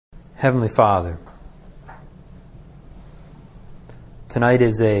Heavenly Father, tonight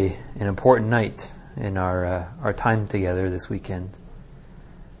is an important night in our time together this weekend.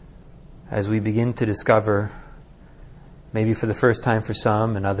 As we begin to discover, maybe for the first time for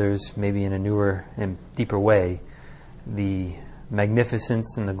some and others, maybe in a newer and deeper way, the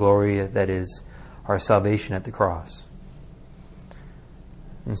magnificence and the glory that is our salvation at the cross.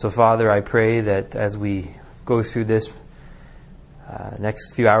 And so, Father, I pray that as we go through this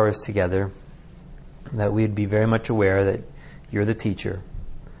next few hours together, that we'd be very much aware that you're the teacher,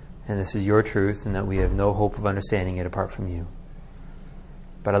 and this is your truth, and that we have no hope of understanding it apart from you.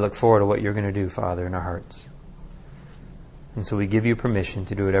 But I look forward to what you're going to do, Father, in our hearts. And so we give you permission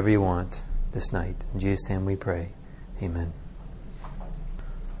to do whatever you want this night. In Jesus' name we pray. Amen.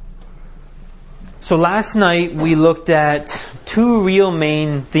 So last night we looked at two real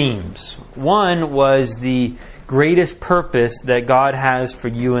main themes. One was the greatest purpose that God has for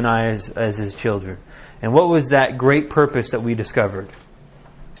you and I as His children. And what was that great purpose that we discovered?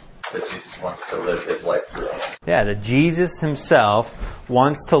 That Jesus wants to live His life through us. Yeah, that Jesus Himself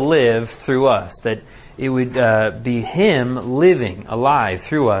wants to live through us. That it would be Him living alive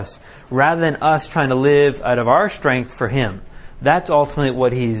through us rather than us trying to live out of our strength for Him. That's ultimately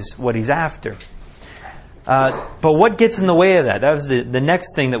what He's after. But what gets in the way of that? That was the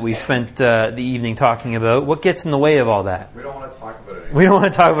next thing that we spent the evening talking about. What gets in the way of all that? We don't want to talk about it anymore. We don't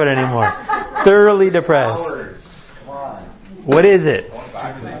want to talk about it anymore. Thoroughly depressed. Come on. What is it?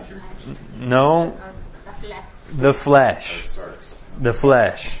 Back to nature. No. The flesh. The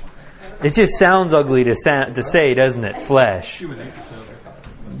flesh. It just sounds ugly to say, doesn't it? Flesh.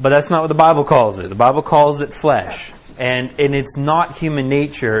 But that's not what the Bible calls it. The Bible calls it flesh. And it's not human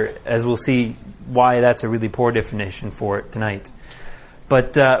nature, as we'll see why that's a really poor definition for it tonight.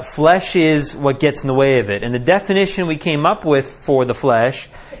 But flesh is what gets in the way of it. And the definition we came up with for the flesh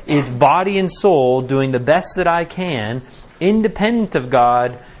is body and soul doing the best that I can, independent of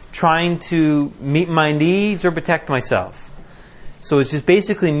God, trying to meet my needs or protect myself. So it's just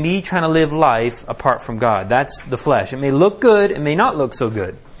basically me trying to live life apart from God. That's the flesh. It may look good, it may not look so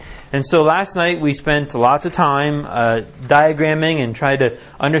good. And so last night we spent lots of time diagramming and tried to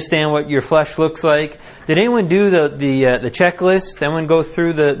understand what your flesh looks like. Did anyone do the checklist? Anyone go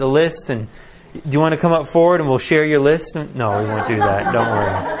through the list? And do you want to come up forward and we'll share your list? No, we won't do that. Don't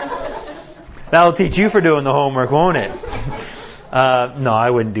worry. That'll teach you for doing the homework, won't it? No, I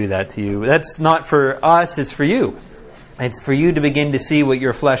wouldn't do that to you. That's not for us, it's for you. It's for you to begin to see what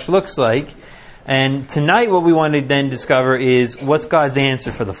your flesh looks like. And tonight what we want to then discover is what's God's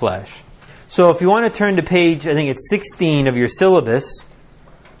answer for the flesh. So if you want to turn to page, I think it's 16 of your syllabus,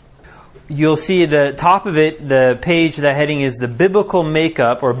 you'll see the top of it, the page, that heading is the biblical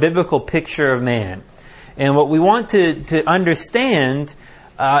makeup or biblical picture of man. And what we want to understand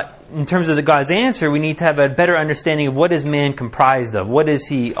in terms of God's answer, we need to have a better understanding of what is man comprised of. What is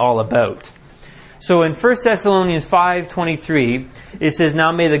he all about? So in 1 Thessalonians 5:23, it says,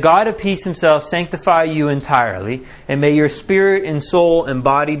 "Now may the God of peace Himself sanctify you entirely, and may your spirit and soul and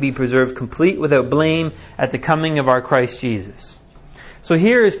body be preserved complete without blame at the coming of our Christ Jesus." So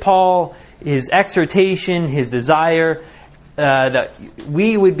here is Paul, his exhortation, his desire that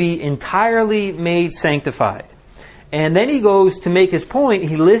we would be entirely made sanctified. And then he goes to make his point,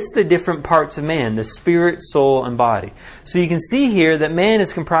 he lists the different parts of man, the spirit, soul, and body. So you can see here that man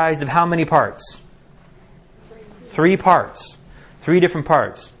is comprised of how many parts? 3 parts. 3 different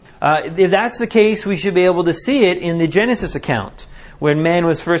parts. If that's the case, we should be able to see it in the Genesis account, when man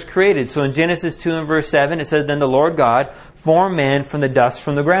was first created. So in Genesis 2 and verse 7, it says, "Then the Lord God formed man from the dust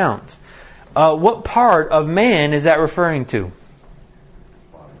from the ground." What part of man is that referring to?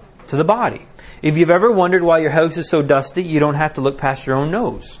 To the body. If you've ever wondered why your house is so dusty, you don't have to look past your own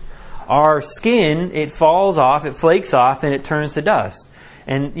nose. Our skin, it falls off, it flakes off, and it turns to dust.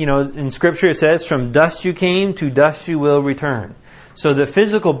 And, in Scripture it says, "From dust you came, to dust you will return." So the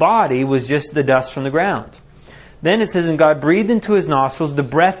physical body was just the dust from the ground. Then it says, "And God breathed into his nostrils the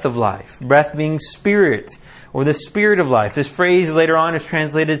breath of life." Breath being spirit, or the spirit of life. This phrase later on is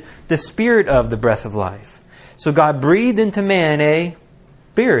translated, the spirit of the breath of life. So God breathed into man a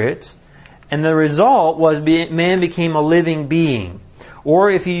spirit, and the result was man became a living being.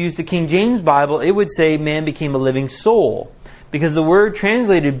 Or if you use the King James Bible, it would say man became a living soul. Because the word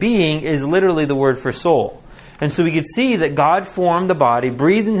translated being is literally the word for soul. And so we could see that God formed the body,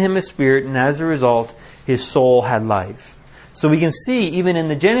 breathed in him a spirit, and as a result, his soul had life. So we can see, even in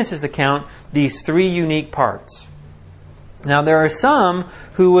the Genesis account, these 3 unique parts. Now there are some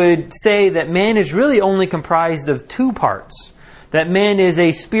who would say that man is really only comprised of 2 parts. That man is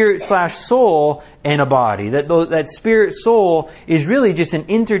a spirit/soul and a body. That spirit/soul is really just an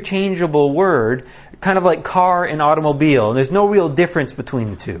interchangeable word, kind of like car and automobile. And there's no real difference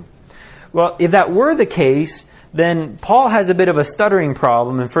between the two. Well, if that were the case, then Paul has a bit of a stuttering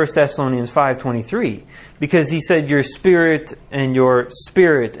problem in 1 Thessalonians 5:23, because he said your spirit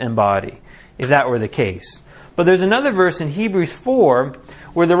and body, if that were the case. But there's another verse in Hebrews 4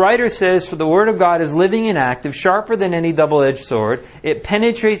 where the writer says, for the word of God is living and active, sharper than any double-edged sword. It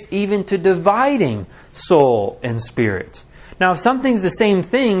penetrates even to dividing soul and spirit. Now, if something's the same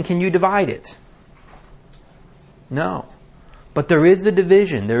thing, can you divide it? No. But there is a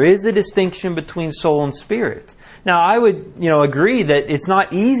division. There is a distinction between soul and spirit. Now, I would, agree that it's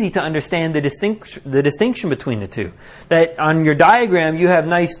not easy to understand the distinction between the two. That on your diagram, you have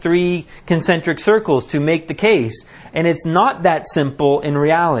nice 3 concentric circles to make the case. And it's not that simple in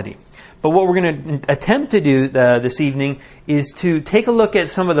reality. But what we're going to attempt to do this evening is to take a look at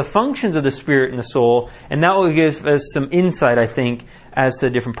some of the functions of the spirit and the soul. And that will give us some insight, I think, as to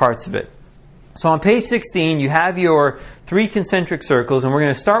different parts of it. So on page 16, you have your 3 concentric circles, and we're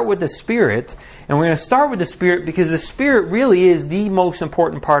going to start with the spirit. And we're going to start with the spirit because the spirit really is the most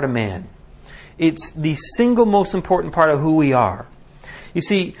important part of man. It's the single most important part of who we are. You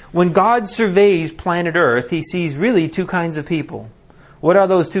see, when God surveys planet Earth, He sees really 2 kinds of people. What are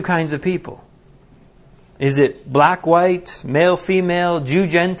those 2 kinds of people? Is it black, white, male, female, Jew,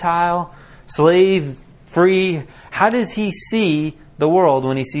 Gentile, slave, free? How does He see the world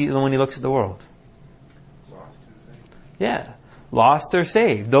when He looks at the world? Lost and saved. Yeah. Lost or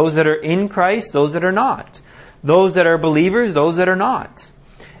saved. Those that are in Christ, those that are not. Those that are believers, those that are not.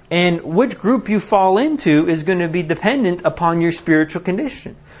 And which group you fall into is going to be dependent upon your spiritual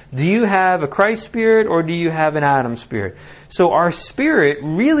condition. Do you have a Christ spirit or do you have an Adam spirit? So our spirit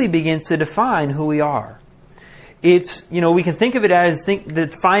really begins to define who we are. It's, we can think of it as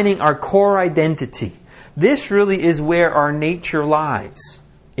defining our core identity. This really is where our nature lies,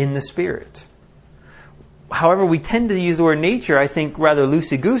 in the spirit. However, we tend to use the word nature, I think, rather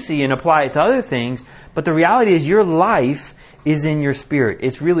loosey-goosey and apply it to other things. But the reality is your life is in your spirit.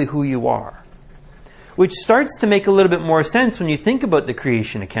 It's really who you are. Which starts to make a little bit more sense when you think about the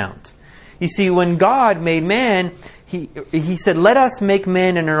creation account. You see, when God made man, He said, let us make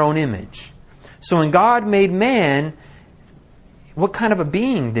man in our own image. So when God made man, what kind of a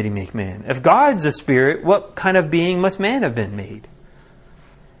being did He make man? If God's a spirit, what kind of being must man have been made?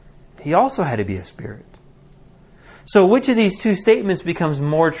 He also had to be a spirit. So which of these 2 statements becomes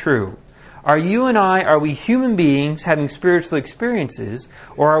more true? Are we human beings having spiritual experiences,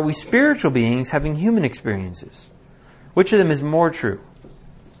 or are we spiritual beings having human experiences? Which of them is more true?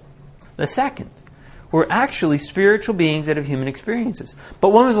 The second. We're actually spiritual beings that have human experiences. But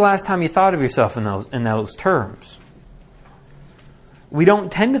when was the last time you thought of yourself in those terms? We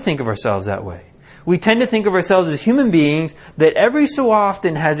don't tend to think of ourselves that way. We tend to think of ourselves as human beings that every so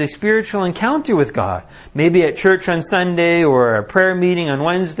often has a spiritual encounter with God. Maybe at church on Sunday or a prayer meeting on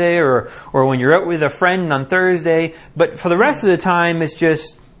Wednesday or when you're out with a friend on Thursday. But for the rest of the time, it's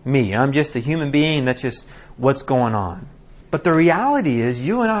just me. I'm just a human being. That's just what's going on. But the reality is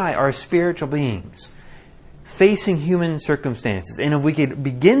you and I are spiritual beings facing human circumstances. And if we could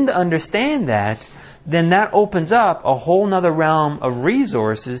begin to understand that, then that opens up a whole nother realm of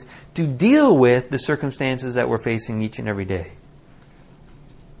resources to deal with the circumstances that we're facing each and every day.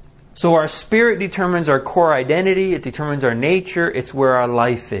 So our spirit determines our core identity. It determines our nature. It's where our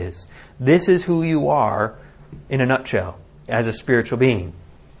life is. This is who you are in a nutshell as a spiritual being.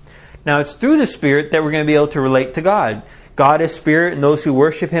 Now it's through the Spirit that we're going to be able to relate to God. God is Spirit, and those who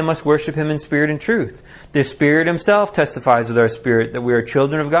worship Him must worship Him in spirit and truth. The Spirit Himself testifies with our spirit that we are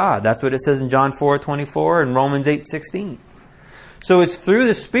children of God. That's what it says in John 4:24 and Romans 8:16. So it's through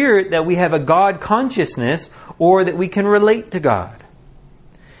the Spirit that we have a God consciousness, or that we can relate to God.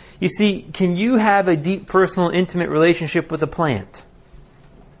 You see, can you have a deep, personal, intimate relationship with a plant?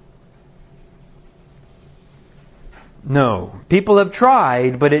 No. People have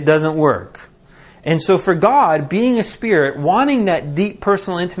tried, but it doesn't work. And so for God, being a spirit, wanting that deep,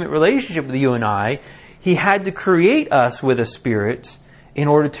 personal, intimate relationship with you and I, He had to create us with a spirit in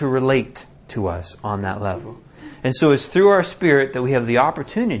order to relate to us on that level. And so it's through our spirit that we have the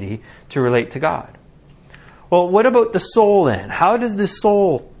opportunity to relate to God. Well, what about the soul then? How does the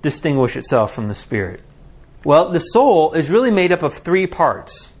soul distinguish itself from the spirit? Well, the soul is really made up of 3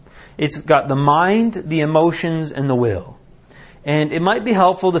 parts. It's got the mind, the emotions, and the will. And it might be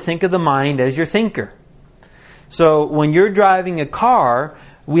helpful to think of the mind as your thinker. So when you're driving a car,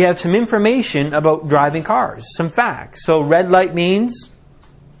 we have some information about driving cars, some facts. So red light means?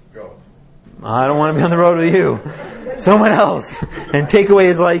 Go. I don't want to be on the road with you. Someone else. And take away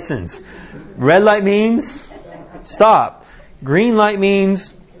his license. Red light means stop. Green light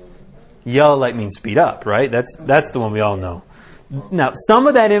means, yellow light means speed up, right? That's the one we all know. Now, some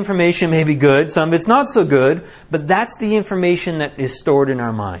of that information may be good, some of it's not so good, but that's the information that is stored in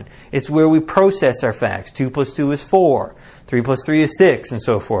our mind. It's where we process our facts. 2 plus 2 is 4. 3 plus 3 is 6, and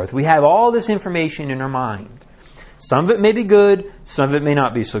so forth. We have all this information in our mind. Some of it may be good, some of it may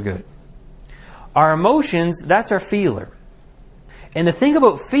not be so good. Our emotions, that's our feeler. And the thing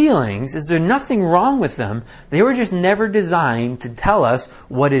about feelings is there's nothing wrong with them. They were just never designed to tell us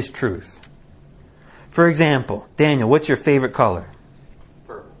what is truth. For example, Daniel, what's your favorite color?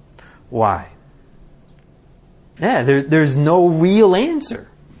 Purple. Why? Yeah, there's no real answer.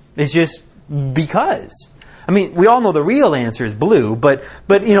 It's just because. I mean, we all know the real answer is blue, but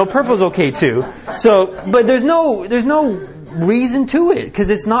purple's okay too. So, but there's no reason to it because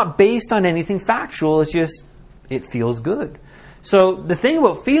it's not based on anything factual. It's just it feels good. So the thing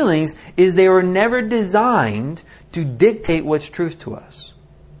about feelings is they were never designed to dictate what's truth to us.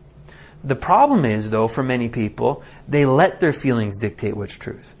 The problem is, though, for many people, they let their feelings dictate what's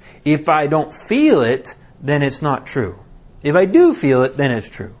truth. If I don't feel it, then it's not true. If I do feel it, then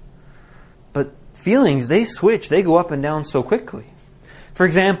it's true. But feelings, they switch. They go up and down so quickly. For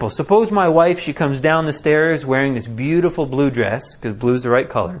example, suppose my wife, she comes down the stairs wearing this beautiful blue dress, because blue's the right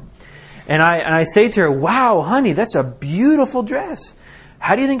color. And I say to her, wow, honey, that's a beautiful dress.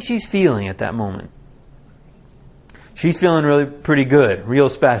 How do you think she's feeling at that moment? She's feeling really pretty good, real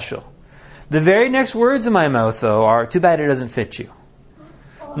special. The very next words in my mouth, though, are, too bad it doesn't fit you.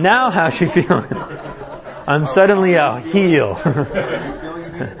 Now how's she feeling? I'm suddenly a heel.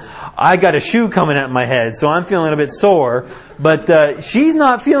 I got a shoe coming at my head, so I'm feeling a bit sore. But she's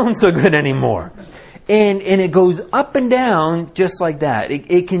not feeling so good anymore. And it goes up and down just like that.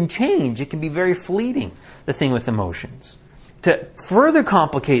 It can change. It can be very fleeting, the thing with emotions. To further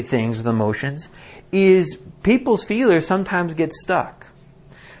complicate things with emotions is people's feelers sometimes get stuck.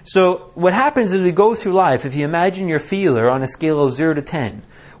 So what happens is we go through life, if you imagine your feeler on a scale of 0 to 10,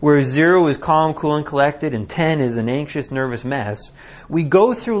 where 0 is calm, cool, and collected, and 10 is an anxious, nervous mess, we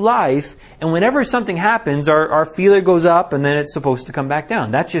go through life, and whenever something happens, our feeler goes up, and then it's supposed to come back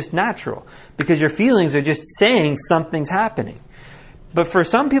down. That's just natural, because your feelings are just saying something's happening. But for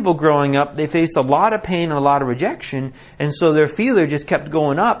some people growing up, they faced a lot of pain and a lot of rejection, and so their feeler just kept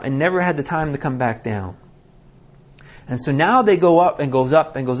going up and never had the time to come back down. And so now they go up and goes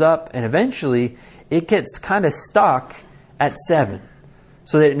up and goes up, and eventually it gets kind of stuck at 7,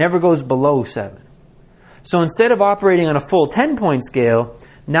 so that it never goes below 7. So instead of operating on a full 10-point scale,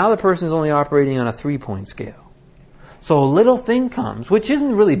 now the person's only operating on a 3-point scale. So a little thing comes, which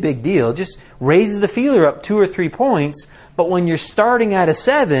isn't really a big deal, just raises the feeler up 2 or 3 points, but when you're starting at a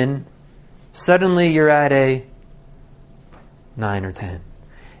 7, suddenly you're at a 9 or 10.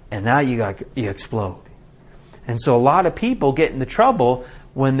 And now you explode. And so a lot of people get into trouble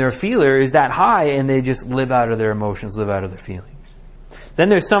when their feeler is that high and they just live out of their emotions, live out of their feelings. Then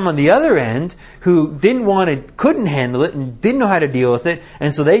there's some on the other end who couldn't handle it and didn't know how to deal with it,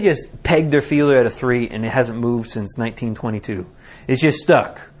 and so they just pegged their feeler at a 3 and it hasn't moved since 1922. It's just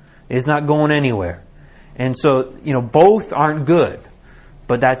stuck. It's not going anywhere. And so, both aren't good,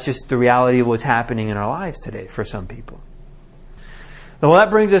 but that's just the reality of what's happening in our lives today for some people. Well, that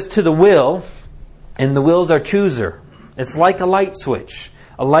brings us to the will. And the will's our chooser. It's like a light switch.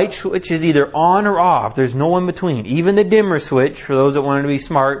 A light switch is either on or off. There's no in between. Even the dimmer switch, for those that want to be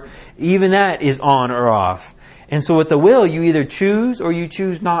smart, even that is on or off. And so with the will, you either choose or you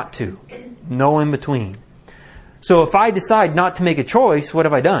choose not to. No in between. So if I decide not to make a choice, what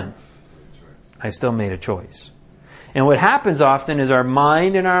have I done? I still made a choice. And what happens often is our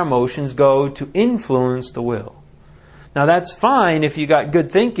mind and our emotions go to influence the will. Now that's fine if you got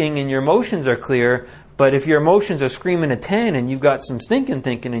good thinking and your emotions are clear, but if your emotions are screaming a 10 and you've got some stinking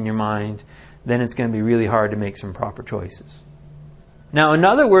thinking in your mind, then it's going to be really hard to make some proper choices. Now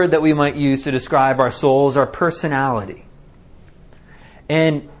another word that we might use to describe our soul is our personality.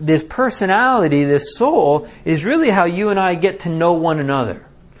 And this personality, this soul, is really how you and I get to know one another.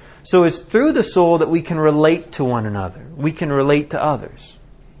 So it's through the soul that we can relate to one another. We can relate to others.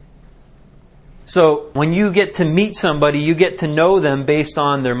 So when you get to meet somebody, you get to know them based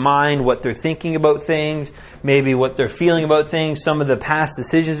on their mind, what they're thinking about things, maybe what they're feeling about things, some of the past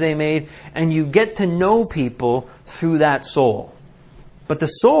decisions they made, and you get to know people through that soul. But the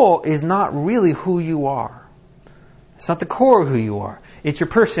soul is not really who you are. It's not the core of who you are. It's your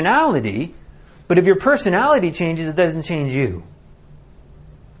personality, but if your personality changes, it doesn't change you.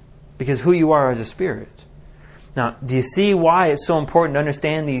 Because who you are as a spirit. Now, do you see why it's so important to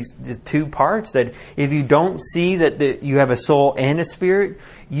understand the two parts? That if you don't see that you have a soul and a spirit,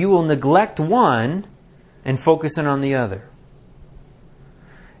 you will neglect one and focus in on the other.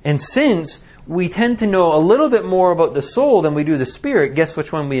 And since we tend to know a little bit more about the soul than we do the spirit, guess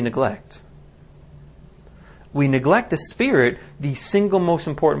which one we neglect? We neglect the spirit, the single most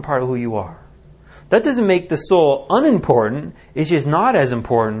important part of who you are. That doesn't make the soul unimportant. It's just not as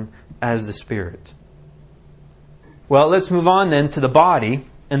important as the spirit. Well, let's move on then to the body.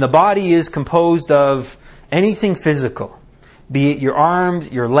 And the body is composed of anything physical. Be it your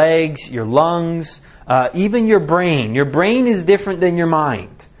arms, your legs, your lungs, even your brain. Your brain is different than your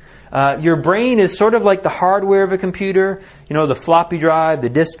mind. Your brain is sort of like the hardware of a computer. You know, the floppy drive, the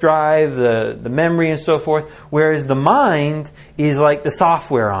disk drive, the memory and so forth. Whereas the mind is like the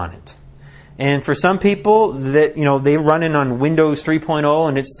software on it. And for some people, that they run in on Windows 3.0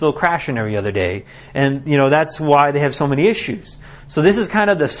 and it's still crashing every other day. And that's why they have so many issues. So this is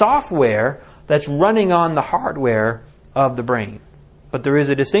kind of the software that's running on the hardware of the brain. But there is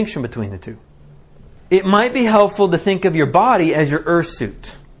a distinction between the two. It might be helpful to think of your body as your earth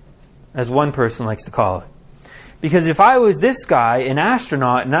suit, as one person likes to call it. Because if I was this guy, an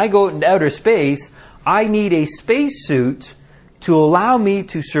astronaut, and I go into outer space, I need a spacesuit to allow me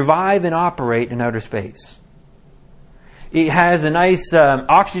to survive and operate in outer space. It has a nice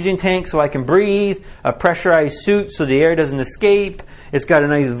oxygen tank so I can breathe, a pressurized suit so the air doesn't escape. It's got a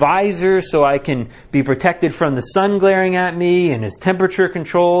nice visor so I can be protected from the sun glaring at me, and it's temperature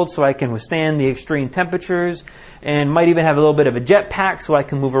controlled so I can withstand the extreme temperatures, and might even have a little bit of a jetpack so I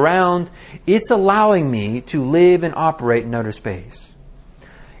can move around. It's allowing me to live and operate in outer space.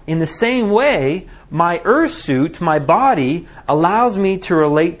 In the same way, my earth suit, my body, allows me to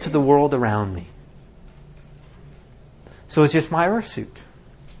relate to the world around me. So it's just my earth suit.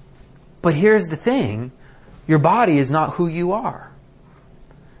 But here's the thing. Your body is not who you are.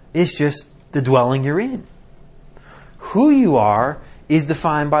 It's just the dwelling you're in. Who you are is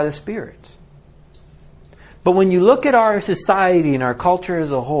defined by the Spirit. But when you look at our society and our culture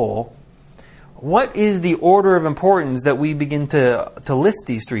as a whole, what is the order of importance that we begin to list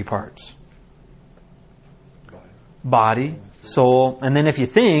these three parts? Body, soul, and then if you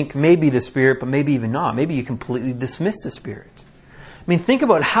think, maybe the spirit, but maybe even not. Maybe you completely dismiss the spirit. I mean, think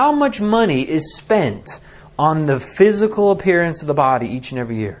about how much money is spent on the physical appearance of the body each and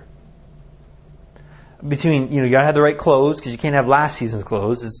every year. Between, you gotta have the right clothes, because you can't have last season's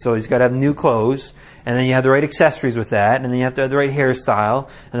clothes, so you gotta have new clothes, and then you have the right accessories with that, and then you have to have the right hairstyle,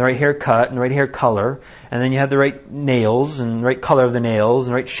 and the right haircut, and the right hair color, and then you have the right nails, and the right color of the nails,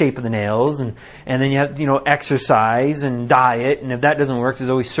 and the right shape of the nails, and then you have, exercise and diet, and if that doesn't work,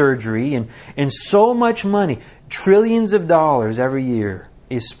 there's always surgery, and so much money, trillions of dollars every year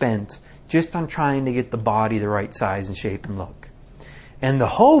is spent just on trying to get the body the right size and shape and look. And the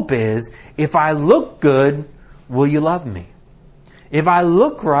hope is, if I look good, will you love me? If I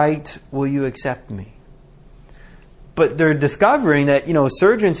look right, will you accept me? But they're discovering that,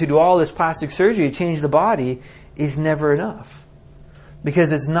 surgeons who do all this plastic surgery to change the body is never enough.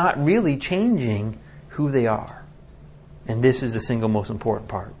 Because it's not really changing who they are. And this is the single most important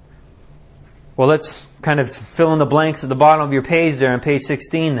part. Well, let's kind of fill in the blanks at the bottom of your page there on page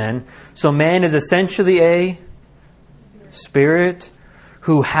 16 then. So man is essentially a spirit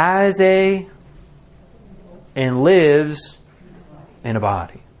who has and lives in a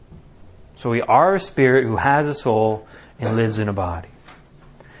body. So we are a spirit who has a soul and lives in a body.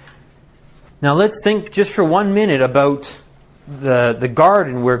 Now let's think just for 1 minute about the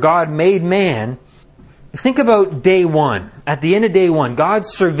garden where God made man. Think about day one. At the end of day one, God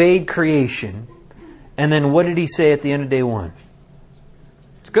surveyed creation. And then what did He say at the end of day one?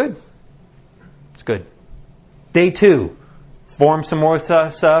 It's good. It's good. Day two, forms some more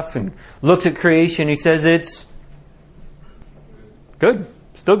stuff and looks at creation. He says it's good.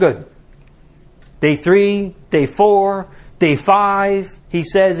 Still good. Day 3, day 4, day 5, He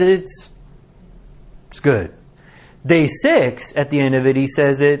says it's good. Day 6, at the end of it, He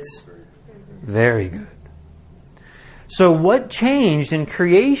says it's very good. So what changed in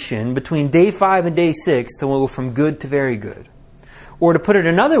creation between day 5 and day 6 to go from good to very good? Or to put it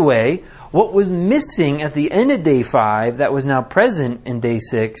another way, what was missing at the end of day 5 that was now present in day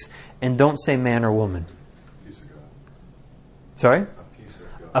 6? And don't say man or woman. A piece of God. Sorry? A piece of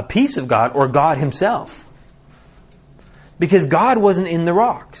God. A piece of God, or God Himself. Because God wasn't in the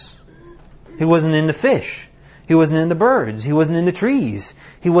rocks. He wasn't in the fish. He wasn't in the birds. He wasn't in the trees.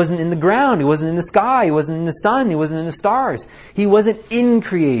 He wasn't in the ground. He wasn't in the sky. He wasn't in the sun. He wasn't in the stars. He wasn't in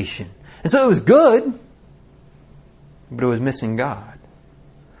creation. And so it was good, but it was missing God.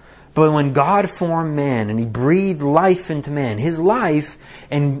 But when God formed man and He breathed life into man, His life,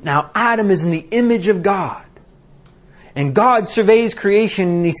 and now Adam is in the image of God. And God surveys creation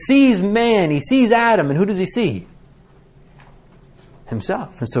and He sees man, He sees Adam, and who does He see?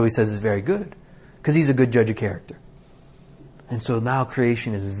 Himself. And so He says it's very good. Because He's a good judge of character. And so now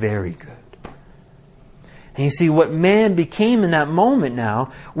creation is very good. And you see, what man became in that moment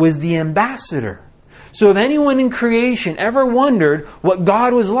now was the ambassador. So if anyone in creation ever wondered what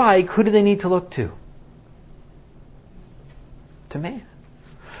God was like, who do they need to look to? To man.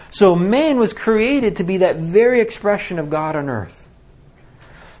 So man was created to be that very expression of God on earth.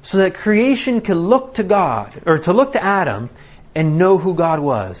 So that creation could look to God, or to look to Adam, and know who God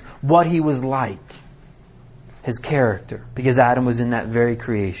was, what He was like, His character. Because Adam was in that very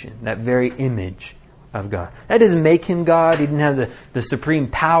creation, that very image of God. That doesn't make him God. He didn't have the supreme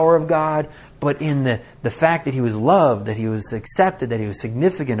power of God. But in the fact that he was loved, that he was accepted, that he was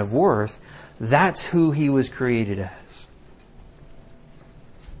significant of worth, that's who he was created as.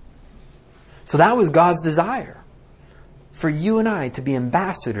 So that was God's desire. For you and I to be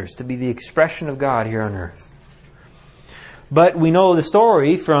ambassadors, to be the expression of God here on earth. But we know the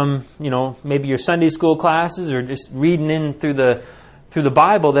story from, maybe your Sunday school classes or just reading in through the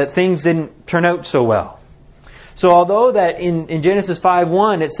Bible that things didn't turn out so well. So although that in Genesis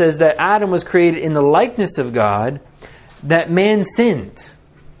 5:1 it says that Adam was created in the likeness of God, that man sinned.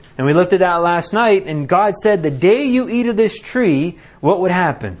 And we looked at that last night, and God said, the day you eat of this tree, what would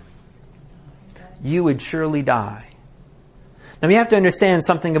happen? You would surely die. Now we have to understand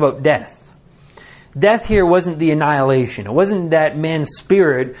something about death. Death here wasn't the annihilation. It wasn't that man's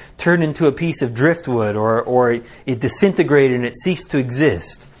spirit turned into a piece of driftwood or it disintegrated and it ceased to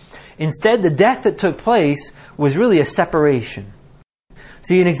exist. Instead, the death that took place was really a separation.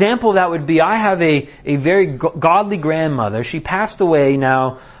 See, an example of that would be, I have a very godly grandmother. She passed away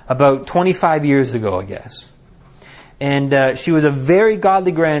now about 25 years ago, I guess. And she was a very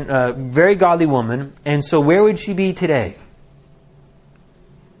godly woman. And so where would she be today?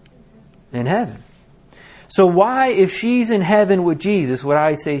 In heaven. So why, if she's in heaven with Jesus, would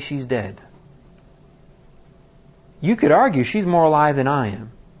I say she's dead? You could argue she's more alive than I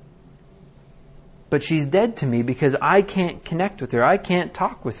am. But she's dead to me because I can't connect with her. I can't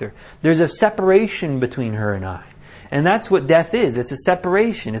talk with her. There's a separation between her and I. And that's what death is. It's a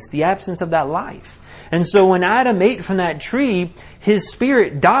separation. It's the absence of that life. And so when Adam ate from that tree, his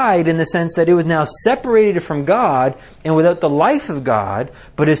spirit died in the sense that it was now separated from God and without the life of God,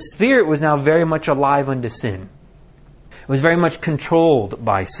 but his spirit was now very much alive unto sin. It was very much controlled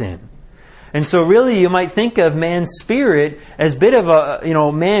by sin. And so really you might think of man's spirit as a bit of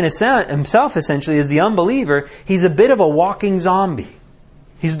a, man himself essentially as the unbeliever. He's a bit of a walking zombie.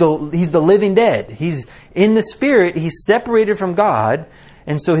 He's the living dead. He's in the spirit. He's separated from God.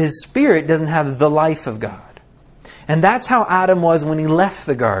 And so his spirit doesn't have the life of God. And that's how Adam was when he left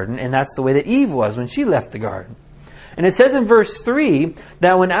the garden. And that's the way that Eve was when she left the garden. And it says in verse 3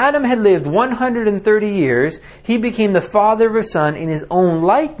 that when Adam had lived 130 years, he became the father of a son in his own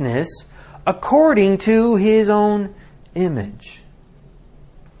likeness, according to his own image.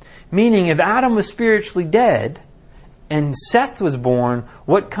 Meaning, if Adam was spiritually dead and Seth was born,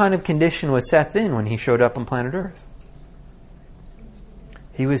 what kind of condition was Seth in when he showed up on planet Earth?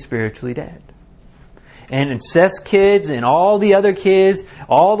 He was spiritually dead. And Seth's kids and all the other kids,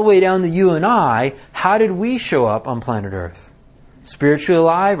 all the way down to you and I, how did we show up on planet Earth? Spiritually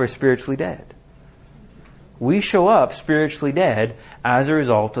alive or spiritually dead? We show up spiritually dead as a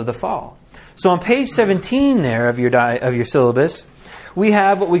result of the fall. So on page 17 there of your syllabus, we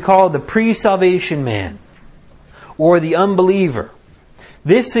have what we call the pre-salvation man, or the unbeliever.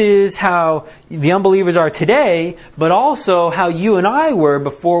 This is how the unbelievers are today, but also how you and I were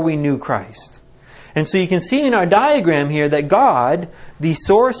before we knew Christ. And so you can see in our diagram here that God, the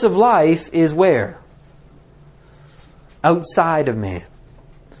source of life, is where? Outside of man.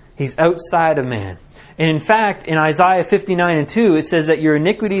 He's outside of man. And in fact, in Isaiah 59:2, it says that your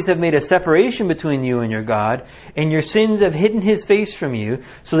iniquities have made a separation between you and your God, and your sins have hidden His face from you,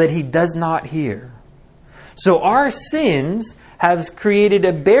 so that He does not hear. So our sins have created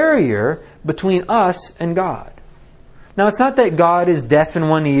a barrier between us and God. Now, it's not that God is deaf in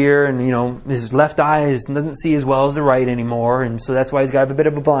one ear and, his left eye doesn't see as well as the right anymore, and so that's why He's got a bit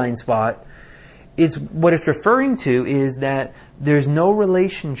of a blind spot. What it's referring to is that there's no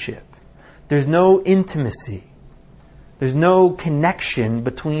relationship. There's no intimacy. There's no connection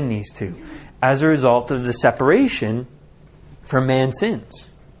between these two as a result of the separation from man's sins.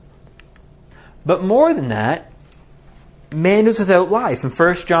 But more than that, man is without life. In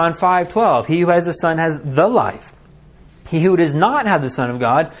 1 John 5:12, he who has the Son has the life. He who does not have the Son of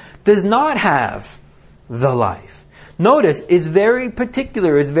God does not have the life. Notice, it's very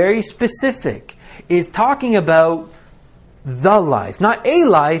particular, it's very specific. It's talking about the life. Not a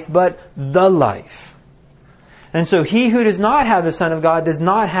life, but the life. And so he who does not have the Son of God does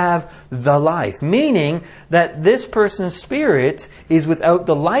not have the life. Meaning that this person's spirit is without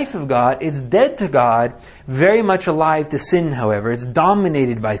the life of God. It's dead to God, very much alive to sin, however. It's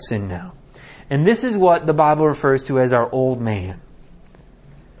dominated by sin now. And this is what the Bible refers to as our old man.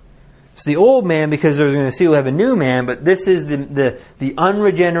 It's the old man because we're going to see we'll have a new man, but this is the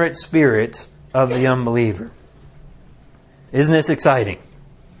unregenerate spirit of the unbeliever. Isn't this exciting?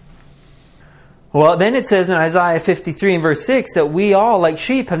 Well, then it says in Isaiah 53 and verse 6 that we all, like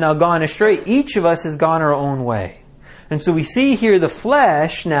sheep, have now gone astray. Each of us has gone our own way. And so we see here the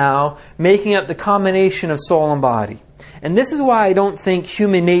flesh now making up the combination of soul and body. And this is why I don't think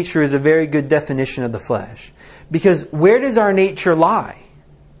human nature is a very good definition of the flesh. Because where does our nature lie?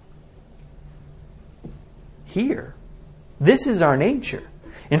 Here. This is our nature.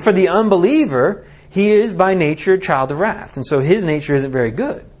 And for the unbeliever, he is by nature a child of wrath. And so his nature isn't very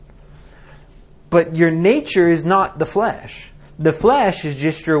good. But your nature is not the flesh. The flesh is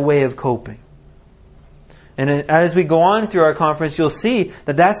just your way of coping. And as we go on through our conference, you'll see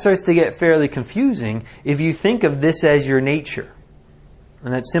that starts to get fairly confusing if you think of this as your nature.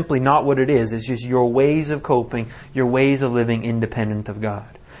 And that's simply not what it is. It's just your ways of coping, your ways of living independent of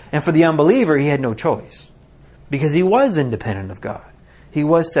God. And for the unbeliever, he had no choice. Because he was independent of God. He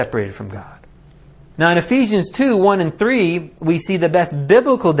was separated from God. Now in Ephesians 2, 1 and 3, we see the best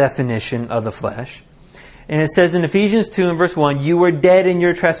biblical definition of the flesh. And it says in Ephesians 2 and verse 1, you were dead in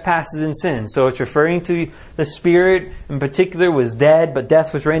your trespasses and sins. So it's referring to the spirit in particular was dead, but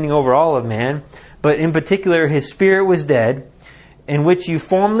death was reigning over all of man. But in particular, his spirit was dead, in which you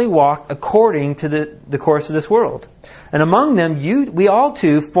formerly walked according to the course of this world. And among them, we all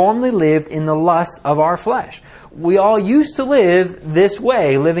too formerly lived in the lusts of our flesh. We all used to live this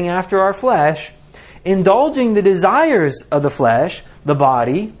way, living after our flesh, indulging the desires of the flesh, the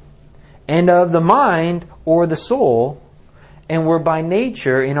body, and of the mind or the soul, and were by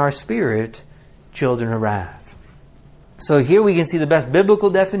nature in our spirit children of wrath. So here we can see the best biblical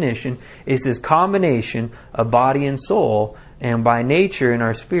definition is this combination of body and soul, and by nature in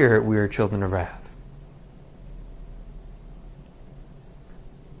our spirit we are children of wrath.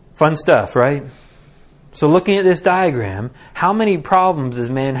 Fun stuff, right? So looking at this diagram, how many problems does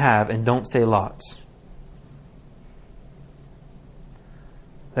man have? And don't say lots.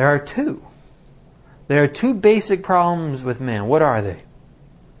 There are two. There are two basic problems with man. What are they?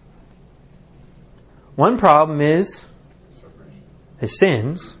 One problem is his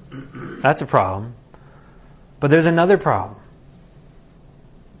sins. That's a problem. But there's another problem.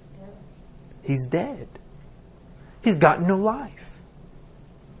 He's dead. He's got no life.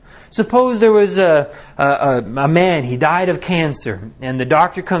 Suppose there was a man, he died of cancer, and the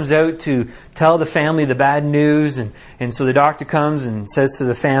doctor comes out to tell the family the bad news, and so the doctor comes and says to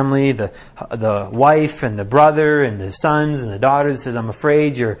the family, the wife and the brother and the sons and the daughters, says, I'm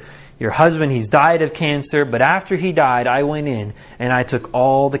afraid your husband, he's died of cancer, but after he died, I went in and I took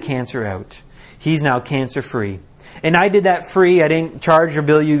all the cancer out. He's now cancer free. And I did that free. I didn't charge or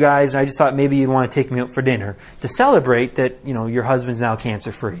bill you guys. I just thought maybe you'd want to take me out for dinner to celebrate that, your husband's now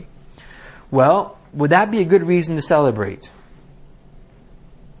cancer free. Well, would that be a good reason to celebrate?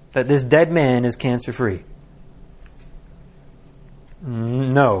 That this dead man is cancer free?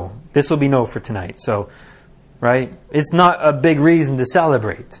 No. This will be no for tonight. So, right? It's not a big reason to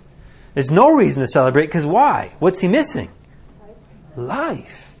celebrate. There's no reason to celebrate because why? What's he missing?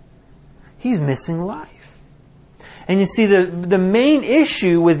 Life. He's missing life. And you see, the main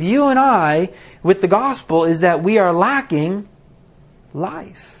issue with you and I, with the gospel, is that we are lacking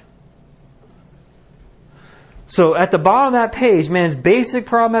life. So at the bottom of that page, man's basic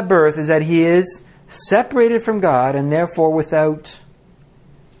problem at birth is that he is separated from God and therefore without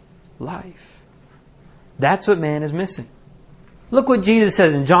life. That's what man is missing. Look what Jesus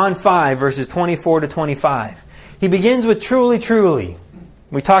says in John 5, verses 24 to 25. He begins with truly, truly.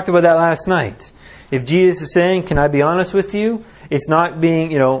 We talked about that last night. If Jesus is saying, can I be honest with you? It's not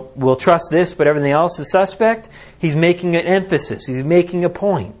being, we'll trust this, but everything else is suspect. He's making an emphasis. He's making a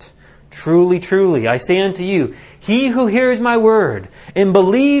point. Truly, truly, I say unto you, he who hears my word and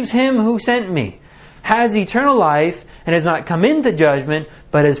believes him who sent me has eternal life and has not come into judgment,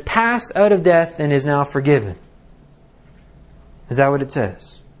 but has passed out of death and is now forgiven. Is that what it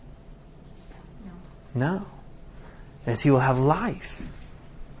says? No. As he will have life.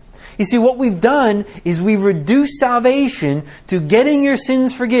 You see, what we've done is we've reduced salvation to getting your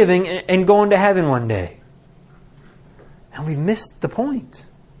sins forgiven and going to heaven one day. And we've missed the point.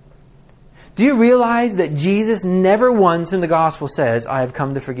 Do you realize that Jesus never once in the gospel says, I have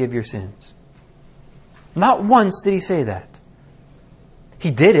come to forgive your sins? Not once did He say that.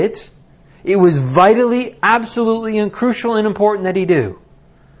 He did it. It was vitally, absolutely, and crucial and important that He do.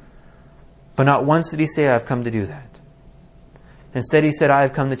 But not once did He say, I have come to do that. Instead He said, I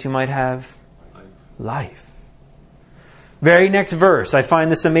have come that you might have life. Very next verse, I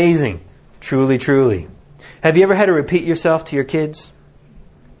find this amazing. Truly, truly. Have you ever had to repeat yourself to your kids?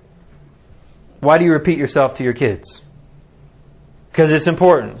 Why do you repeat yourself to your kids? Because it's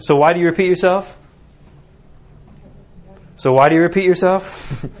important. So why do you repeat yourself? So why do you repeat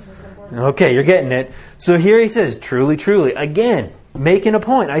yourself? Okay, you're getting it. So here He says, truly, truly. Again, making a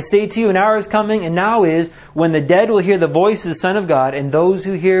point. I say to you, an hour is coming, and now is, when the dead will hear the voice of the Son of God, and those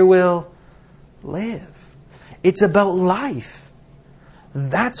who hear will live. It's about life.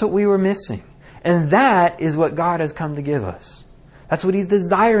 That's what we were missing. And that is what God has come to give us. That's what He's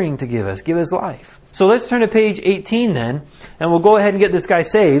desiring to give us life. So let's turn to page 18 then, and we'll go ahead and get this guy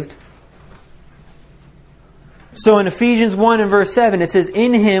saved. So in Ephesians 1 and verse 7, it says,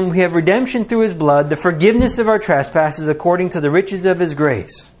 in Him we have redemption through His blood, the forgiveness of our trespasses according to the riches of His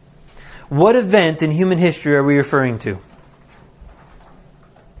grace. What event in human history are we referring to?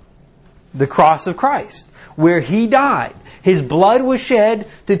 The cross of Christ, where He died. His blood was shed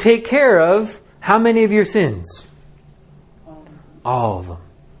to take care of how many of your sins? All of them.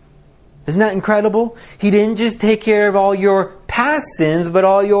 Isn't that incredible? He didn't just take care of all your past sins, but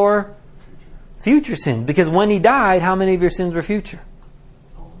all your future sins. Because when He died, how many of your sins were future?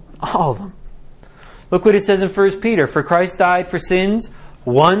 All of them. Look what it says in 1 Peter. For Christ died for sins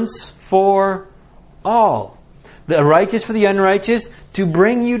once for all. The righteous for the unrighteous, to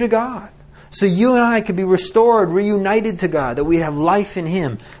bring you to God. So you and I could be restored, reunited to God, that we'd have life in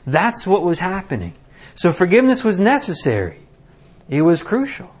Him. That's what was happening. So forgiveness was necessary. It was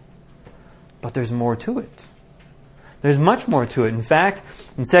crucial. But there's more to it. There's much more to it. In fact,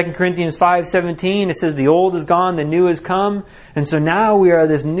 in 2 Corinthians 5:17, it says, the old is gone, the new has come. And so now we are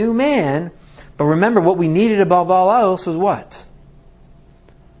this new man. But remember, what we needed above all else was what?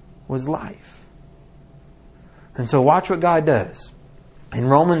 Was life. And so watch what God does. In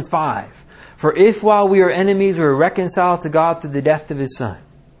Romans 5, for if while we are enemies we were reconciled to God through the death of His Son,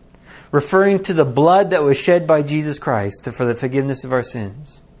 referring to the blood that was shed by Jesus Christ for the forgiveness of our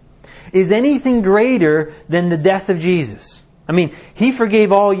sins, is anything greater than the death of Jesus? I mean, He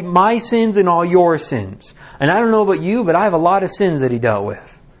forgave all my sins and all your sins. And I don't know about you, but I have a lot of sins that He dealt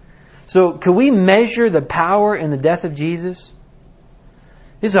with. So can we measure the power in the death of Jesus?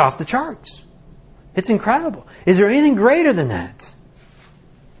 It's off the charts. It's incredible. Is there anything greater than that?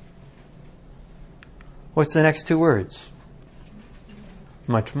 What's the next two words?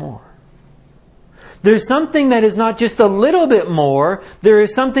 Much more. There's something that is not just a little bit more. There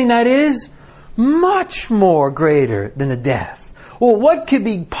is something that is much more greater than the death. Well, what could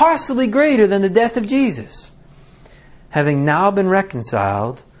be possibly greater than the death of Jesus? Having now been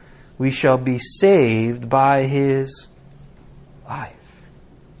reconciled, we shall be saved by His life.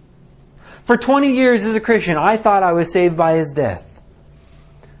 For 20 years as a Christian, I thought I was saved by His death.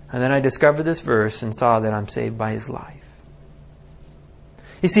 And then I discovered this verse and saw that I'm saved by His life.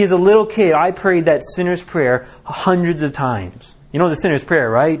 You see, as a little kid, I prayed that sinner's prayer hundreds of times. You know the sinner's prayer,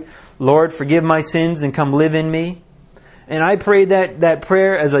 right? Lord, forgive my sins and come live in me. And I prayed that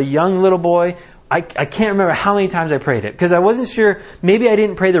prayer as a young little boy. I can't remember how many times I prayed it, because I wasn't sure. Maybe I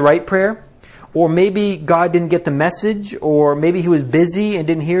didn't pray the right prayer, or maybe God didn't get the message, or maybe He was busy and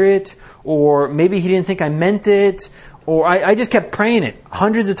didn't hear it, or maybe He didn't think I meant it, or I just kept praying it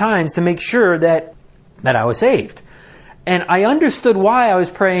hundreds of times to make sure that I was saved. And I understood why I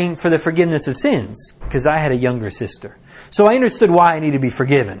was praying for the forgiveness of sins, because I had a younger sister. So I understood why I needed to be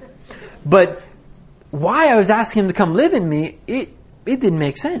forgiven. But why I was asking Him to come live in me, it didn't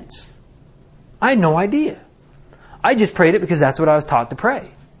make sense. I had no idea. I just prayed it because that's what I was taught to pray.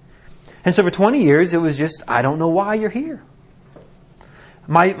 And so for 20 years, it was just, I don't know why you're here.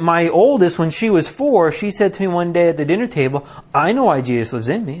 My oldest, when she was 4, she said to me one day at the dinner table, I know why Jesus lives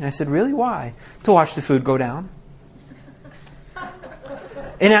in me. And I said, really, why? To watch the food go down.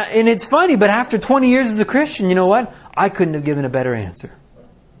 And it's funny, but after 20 years as a Christian, you know what? I couldn't have given a better answer.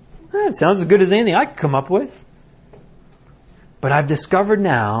 It sounds as good as anything I could come up with. But I've discovered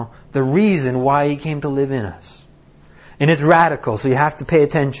now the reason why He came to live in us. And it's radical, so you have to pay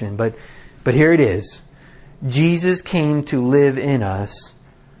attention. But here it is. Jesus came to live in us.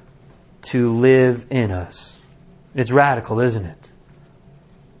 To live in us. It's radical, isn't it?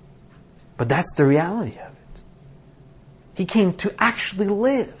 But that's the reality of it. He came to actually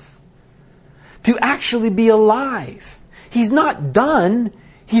live. To actually be alive. He's not done.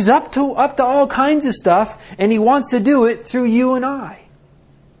 He's up to all kinds of stuff, and He wants to do it through you and I.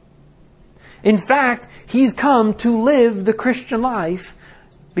 In fact, He's come to live the Christian life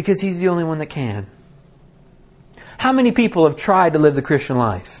because He's the only one that can. How many people have tried to live the Christian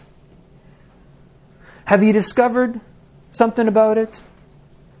life? Have you discovered something about it?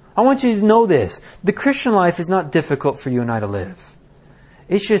 I want you to know this. The Christian life is not difficult for you and I to live.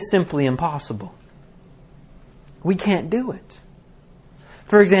 It's just simply impossible. We can't do it.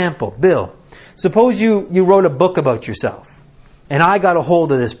 For example, Bill, suppose you wrote a book about yourself. And I got a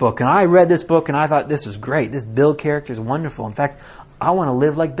hold of this book, and I read this book, and I thought, this is great. This Bill character is wonderful. In fact, I want to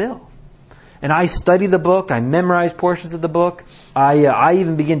live like Bill. And I study the book. I memorize portions of the book. I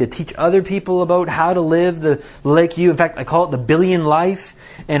even begin to teach other people about how to live like you. In fact, I call it the Billion life.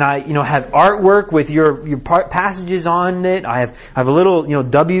 And I, have artwork with your passages on it. I have a little,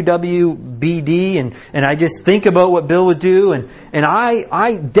 WWBD, and I just think about what Bill would do. And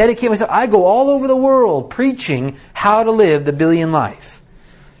I dedicate myself. I go all over the world preaching how to live the Billion life.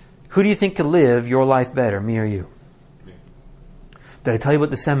 Who do you think could live your life better, me or you? Did I tell you about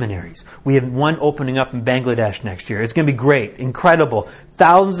the seminaries? We have one opening up in Bangladesh next year. It's going to be great, incredible.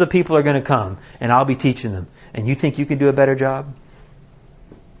 Thousands of people are going to come, and I'll be teaching them. And you think you can do a better job?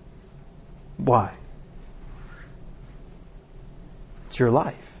 Why? It's your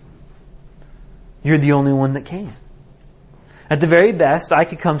life. You're the only one that can. At the very best, I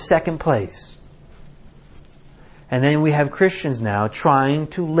could come second place. And then we have Christians now trying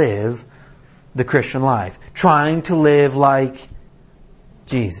to live the Christian life. Trying to live like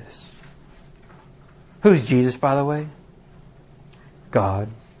Jesus. Who's Jesus, by the way? God.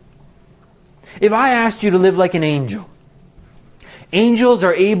 If I asked you to live like an angel, angels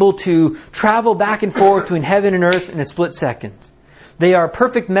are able to travel back and forth between heaven and earth in a split second. They are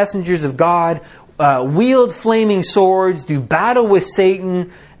perfect messengers of God, wield flaming swords, do battle with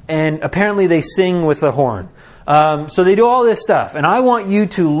Satan, and apparently they sing with a horn. So they do all this stuff. And I want you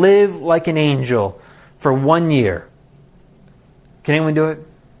to live like an angel for 1 year. Can anyone do it?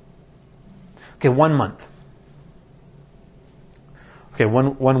 Okay, 1 month. Okay,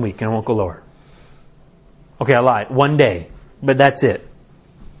 one week, and I won't go lower. Okay, I lied. 1 day, but that's it.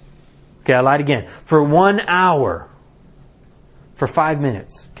 Okay, I lied again. For 1 hour. For 5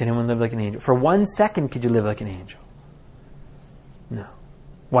 minutes. Can anyone live like an angel? For 1 second, could you live like an angel? No.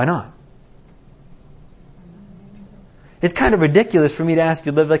 Why not? It's kind of ridiculous for me to ask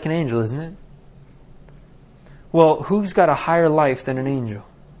you to live like an angel, isn't it? Well, who's got a higher life than an angel?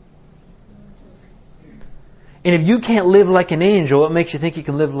 And if you can't live like an angel, what makes you think you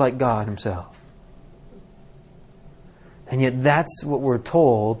can live like God Himself? And yet that's what we're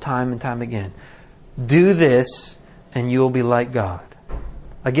told time and time again. Do this and you'll be like God.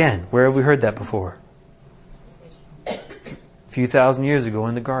 Again, where have we heard that before? A few thousand years ago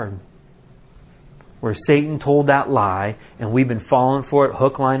in the garden. Where Satan told that lie, and we've been falling for it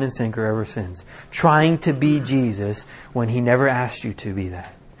hook, line, and sinker ever since. Trying to be Jesus when He never asked you to be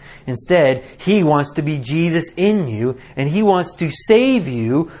that. Instead, He wants to be Jesus in you, and He wants to save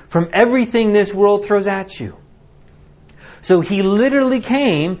you from everything this world throws at you. So He literally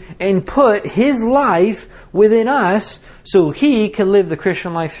came and put His life within us so He could live the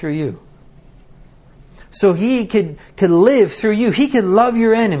Christian life through you. So He could live through you. He could love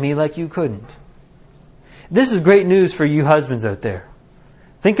your enemy like you couldn't. This is great news for you husbands out there.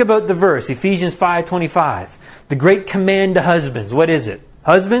 Think about the verse, Ephesians 5:25. The great command to husbands. What is it?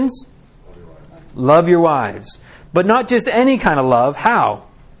 Husbands, love your wives. But not just any kind of love. How?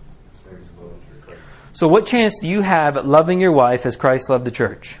 So what chance do you have at loving your wife as Christ loved the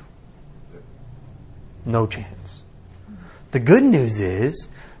church? No chance. The good news is,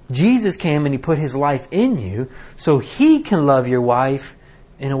 Jesus came and He put His life in you so He can love your wife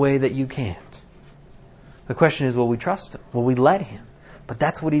in a way that you can't. The question is, will we trust Him? Will we let Him? But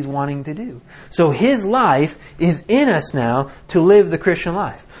that's what He's wanting to do. So His life is in us now to live the Christian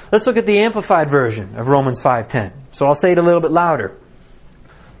life. Let's look at the Amplified version of Romans 5:10. So I'll say it a little bit louder.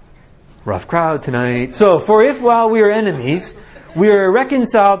 Rough crowd tonight. So, for if while we are enemies, we are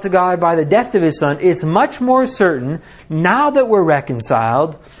reconciled to God by the death of His Son, it's much more certain, now that we're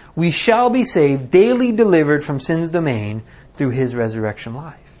reconciled, we shall be saved, daily delivered from sin's domain through His resurrection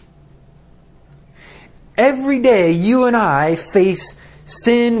life. Every day, you and I face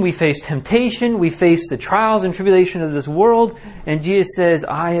sin, we face temptation, we face the trials and tribulation of this world, and Jesus says,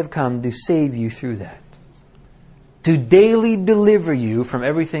 I have come to save you through that. To daily deliver you from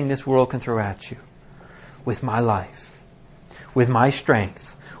everything this world can throw at you. With my life, with my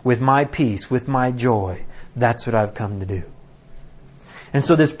strength, with my peace, with my joy. That's what I've come to do. And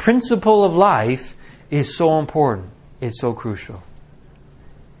so this principle of life is so important. It's so crucial.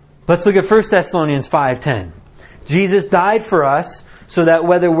 Let's look at 1 Thessalonians 5:10. Jesus died for us so that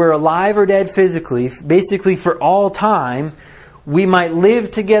whether we're alive or dead physically, basically for all time, we might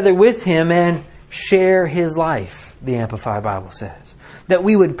live together with Him and share His life, the Amplified Bible says. That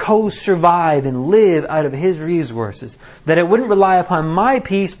we would co-survive and live out of His resources. That I wouldn't rely upon my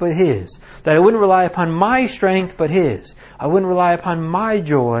peace but His. That I wouldn't rely upon my strength but His. I wouldn't rely upon my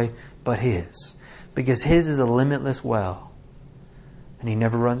joy but His. Because His is a limitless well. And He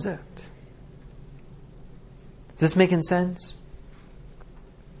never runs out. Is this making sense?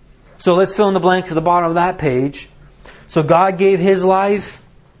 So let's fill in the blanks at the bottom of that page. So God gave His life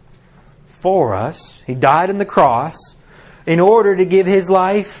for us. He died on the cross in order to give His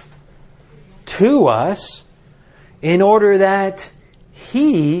life to us in order that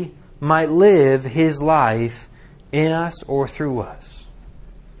He might live His life in us or through us.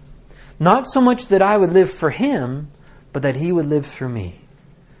 Not so much that I would live for Him, but that He would live through me.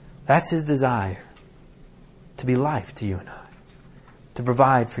 That's His desire. To be life to you and I. To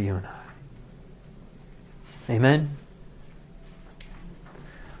provide for you and I. Amen?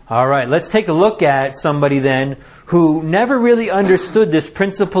 Alright, let's take a look at somebody then who never really understood this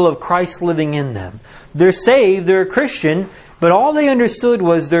principle of Christ living in them. They're saved, they're a Christian, but all they understood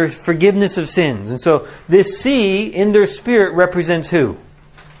was their forgiveness of sins. And so this C in their spirit represents who?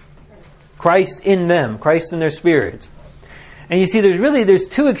 Christ in them, Christ in their spirit. And you see, there's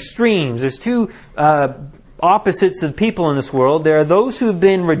two extremes. There's two opposites of people in this world. There are those who have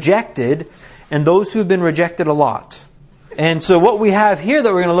been rejected and those who have been rejected a lot. And so what we have here that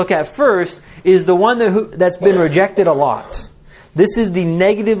we're going to look at first is the one that's been rejected a lot. This is the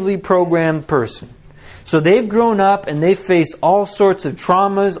negatively programmed person. So they've grown up and they've faced all sorts of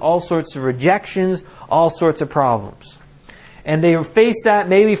traumas, all sorts of rejections, all sorts of problems. And they face that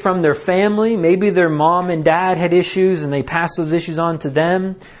maybe from their family. Maybe their mom and dad had issues and they passed those issues on to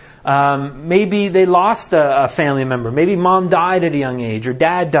them. Maybe they lost a family member. Maybe mom died at a young age, or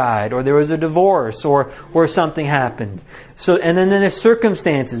dad died, or there was a divorce, or something happened. So, and then there's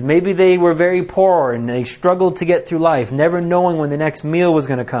circumstances. Maybe they were very poor and they struggled to get through life, never knowing when the next meal was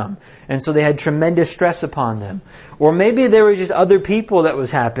going to come. And so they had tremendous stress upon them. Or maybe there were just other people that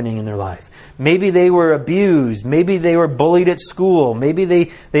was happening in their life. Maybe they were abused. Maybe they were bullied at school. Maybe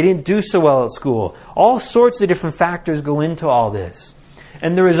they didn't do so well at school. All sorts of different factors go into all this.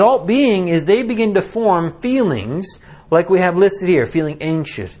 And the result being is they begin to form feelings like we have listed here. Feeling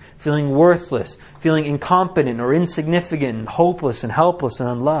anxious, feeling worthless, feeling incompetent or insignificant and hopeless and helpless and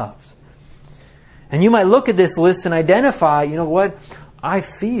unloved. And you might look at this list and identify, you know what? I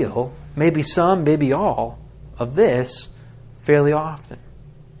feel, maybe some, maybe all, of this fairly often.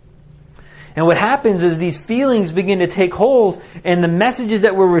 And what happens is these feelings begin to take hold, and the messages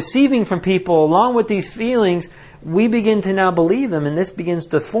that we're receiving from people along with these feelings, we begin to now believe them, and this begins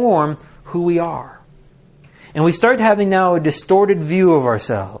to form who we are. And we start having now a distorted view of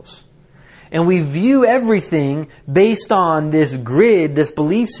ourselves. And we view everything based on this grid, this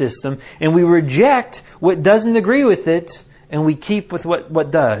belief system, and we reject what doesn't agree with it, and we keep with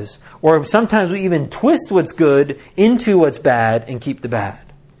what does. Or sometimes we even twist what's good into what's bad and keep the bad.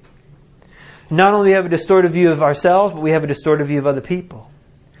 Not only do we have a distorted view of ourselves, but we have a distorted view of other people.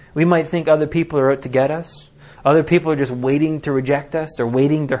 We might think other people are out to get us. Other people are just waiting to reject us. They're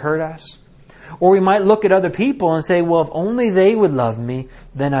waiting to hurt us. Or we might look at other people and say, well, if only they would love me,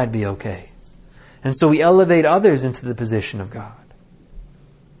 then I'd be okay. And so we elevate others into the position of God.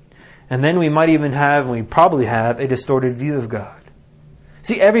 And then we might even have, and we probably have, a distorted view of God.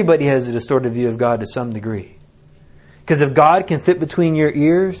 See, everybody has a distorted view of God to some degree. Because if God can fit between your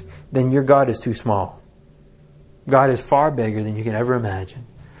ears, then your God is too small. God is far bigger than you can ever imagine.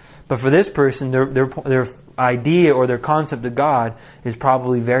 But for this person, their idea or their concept of God is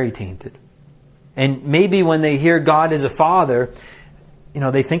probably very tainted. And maybe when they hear God as a father,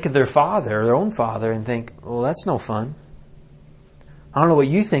 they think of their father, their own father, and think, well, that's no fun. I don't know what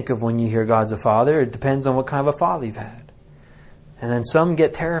you think of when you hear God's a father. It depends on what kind of a father you've had. And then some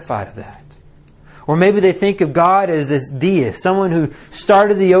get terrified of that. Or maybe they think of God as this deist, someone who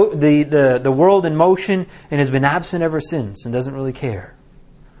started the world in motion and has been absent ever since and doesn't really care.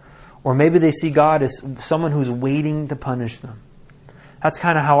 Or maybe they see God as someone who's waiting to punish them. That's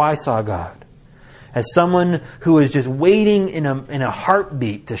kind of how I saw God. As someone who is just waiting in a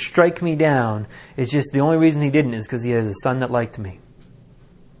heartbeat to strike me down. It's just the only reason He didn't is because He has a son that liked me.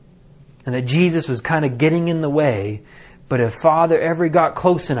 And that Jesus was kind of getting in the way. But if Father ever got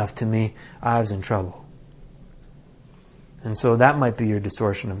close enough to me, I was in trouble. And so that might be your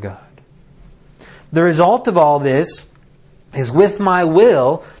distortion of God. The result of all this is with my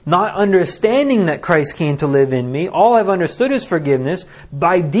will, not understanding that Christ came to live in me. All I've understood is forgiveness.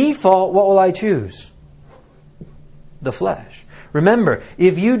 By default, what will I choose? The flesh. Remember,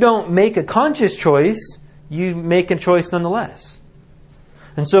 if you don't make a conscious choice, you make a choice nonetheless.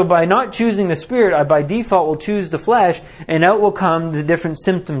 And so by not choosing the Spirit, I by default will choose the flesh, and out will come the different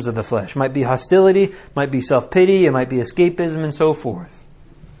symptoms of the flesh. It might be hostility, might be self-pity, it might be escapism, and so forth.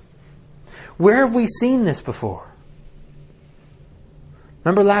 Where have we seen this before?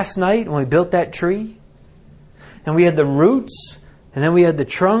 Remember last night when we built that tree? And we had the roots, and then we had the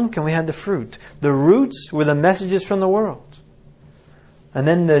trunk, and we had the fruit. The roots were the messages from the world. And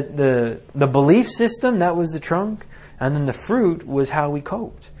then the belief system, that was the trunk. And then the fruit was how we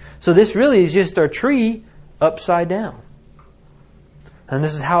coped. So this really is just our tree upside down. And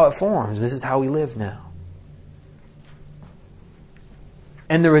this is how it forms. This is how we live now.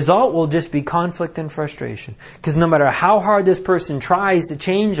 And the result will just be conflict and frustration. Because no matter how hard this person tries to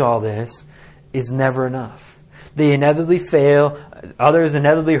change all this, it's never enough. They inevitably fail, others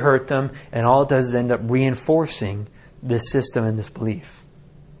inevitably hurt them, and all it does is end up reinforcing this system and this belief.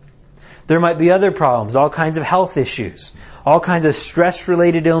 There might be other problems, all kinds of health issues, all kinds of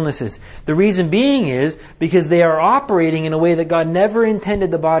stress-related illnesses. The reason being is because they are operating in a way that God never intended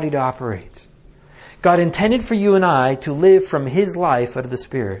the body to operate. God intended for you and I to live from His life out of the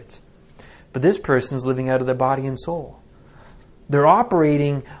Spirit. But this person's living out of their body and soul. They're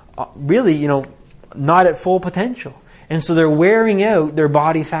operating really, not at full potential. And so they're wearing out their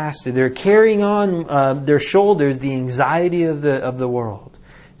body faster. They're carrying on their shoulders the anxiety of the world,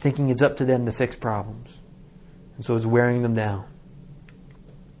 thinking it's up to them to fix problems. And so it's wearing them down.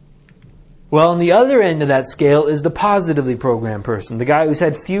 Well, on the other end of that scale is the positively programmed person, the guy who's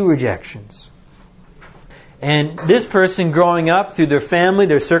had few rejections. And this person growing up through their family,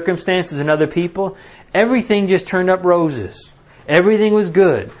 their circumstances, and other people, everything just turned up roses. Everything was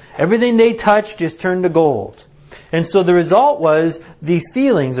good. Everything they touched just turned to gold. And so the result was these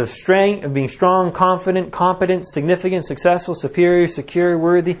feelings of strength, of being strong, confident, competent, significant, successful, superior, secure,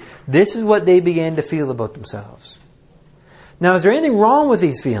 worthy. This is what they began to feel about themselves. Now, is there anything wrong with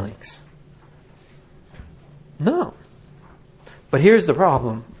these feelings? No. But here's the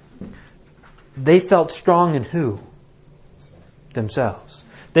problem. They felt strong in who? Themselves.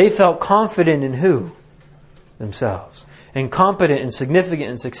 They felt confident in who? Themselves. And competent and significant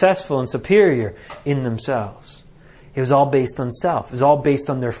and successful and superior in themselves. It was all based on self. It was all based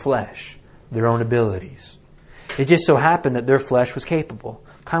on their flesh, their own abilities. It just so happened that their flesh was capable,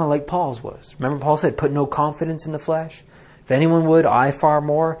 kind of like Paul's was. Remember Paul said, put no confidence in the flesh? If anyone would, I far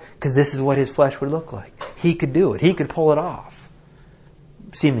more, because this is what his flesh would look like. He could do it. He could pull it off.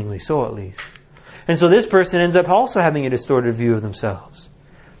 Seemingly so, at least. And so this person ends up also having a distorted view of themselves.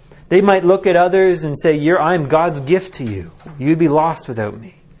 They might look at others and say, I'm God's gift to you. You'd be lost without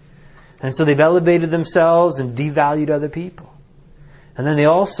me. And so they've elevated themselves and devalued other people. And then they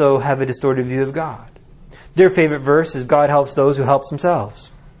also have a distorted view of God. Their favorite verse is, God helps those who help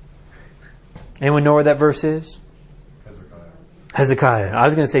themselves. Anyone know where that verse is? Hezekiah. I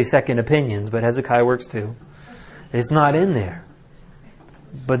was going to say second opinions, but Hezekiah works too. It's not in there.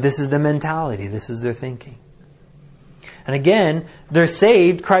 But this is the mentality. This is their thinking. And again, they're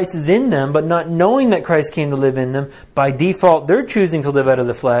saved, Christ is in them, but not knowing that Christ came to live in them, by default they're choosing to live out of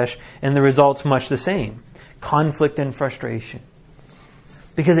the flesh, and the result's much the same. Conflict and frustration.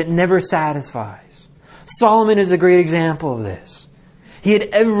 Because it never satisfies. Solomon is a great example of this. He had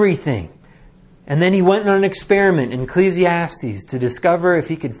everything. And then he went on an experiment in Ecclesiastes to discover if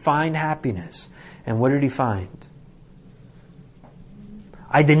he could find happiness. And what did he find?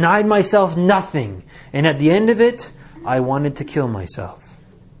 I denied myself nothing. And at the end of it, I wanted to kill myself.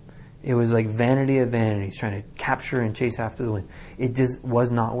 It was like vanity of vanities, trying to capture and chase after the wind. It just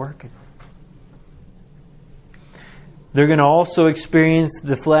was not working. They're going to also experience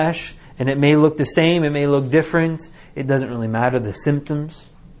the flesh, and it may look the same, it may look different. It doesn't really matter, the symptoms.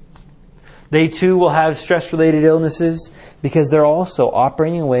 They too will have stress-related illnesses because they're also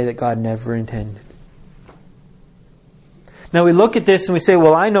operating in a way that God never intended. Now we look at this and we say,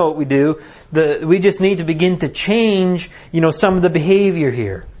 well, I know what we do. We just need to begin to change, some of the behavior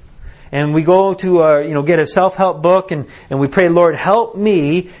here. And we go to, get a self-help book and we pray, Lord, help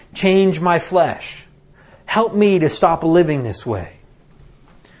me change my flesh. Help me to stop living this way.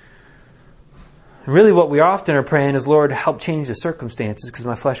 And really what we often are praying is, Lord, help change the circumstances because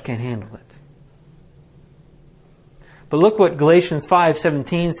my flesh can't handle it. But look what Galatians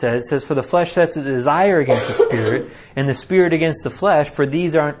 5:17 says. It says, for the flesh sets a desire against the Spirit, and the Spirit against the flesh, for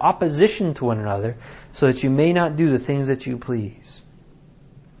these are in opposition to one another, so that you may not do the things that you please.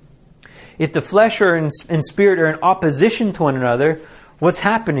 If the flesh and spirit are in opposition to one another, what's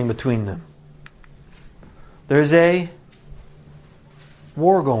happening between them? There's a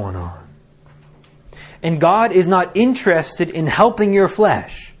war going on. And God is not interested in helping your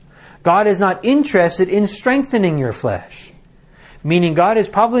flesh. God is not interested in strengthening your flesh. Meaning God is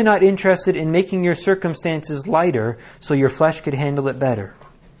probably not interested in making your circumstances lighter so your flesh could handle it better.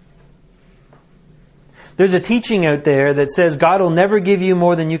 There's a teaching out there that says God will never give you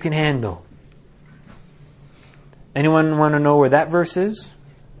more than you can handle. Anyone want to know where that verse is?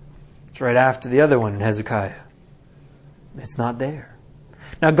 It's right after the other one in Hezekiah. It's not there.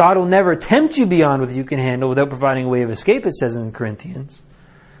 Now God will never tempt you beyond what you can handle without providing a way of escape, it says in Corinthians.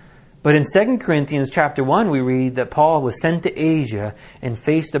 But in 2 Corinthians chapter 1 we read that Paul was sent to Asia and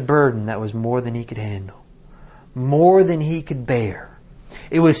faced a burden that was more than he could handle. More than he could bear.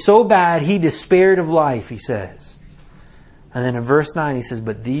 It was so bad he despaired of life, he says. And then in verse 9 he says,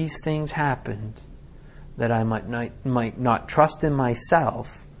 but these things happened that I might not trust in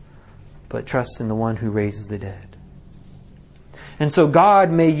myself, but trust in the one who raises the dead. And so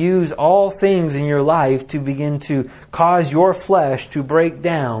God may use all things in your life to begin to cause your flesh to break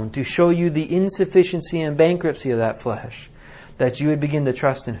down, to show you the insufficiency and bankruptcy of that flesh, that you would begin to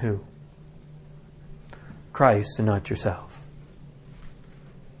trust in who? Christ and not yourself.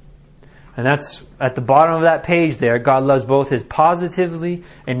 And that's at the bottom of that page there. God loves both His positively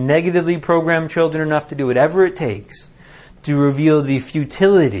and negatively programmed children enough to do whatever it takes to reveal the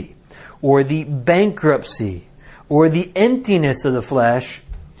futility or the bankruptcy or the emptiness of the flesh,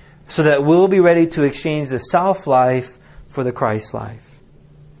 so that we'll be ready to exchange the self-life for the Christ life.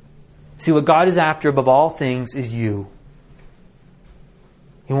 See, what God is after above all things is you.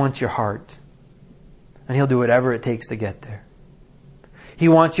 He wants your heart. And He'll do whatever it takes to get there. He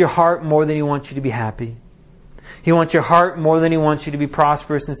wants your heart more than He wants you to be happy. He wants your heart more than He wants you to be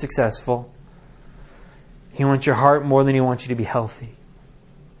prosperous and successful. He wants your heart more than He wants you to be healthy.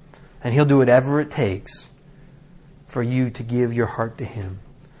 And He'll do whatever it takes for you to give your heart to Him,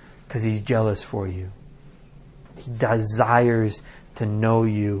 because He's jealous for you. He desires to know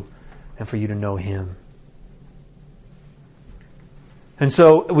you and for you to know Him. And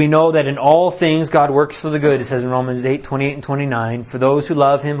so we know that in all things God works for the good. It says in Romans 8, 28 and 29, for those who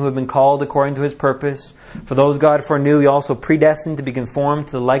love Him, who have been called according to His purpose. For those God foreknew, He also predestined to be conformed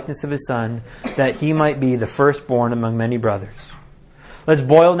to the likeness of His Son, that He might be the firstborn among many brothers. Let's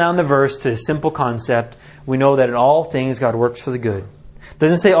boil down the verse to a simple concept. We know that in all things God works for the good. It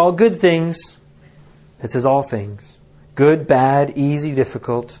doesn't say all good things. It says all things. Good, bad, easy,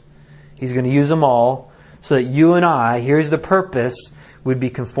 difficult. He's going to use them all so that you and I, here's the purpose, would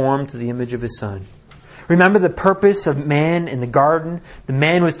be conformed to the image of His Son. Remember the purpose of man in the garden? The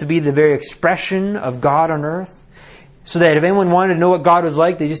man was to be the very expression of God on earth. So that if anyone wanted to know what God was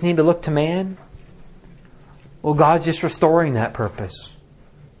like, they just need to look to man. Well, God's just restoring that purpose.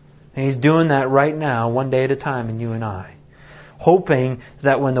 And He's doing that right now, one day at a time in you and I. Hoping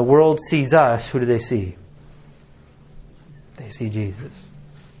that when the world sees us, who do they see? They see Jesus.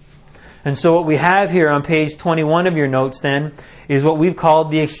 And so what we have here on page 21 of your notes then is what we've called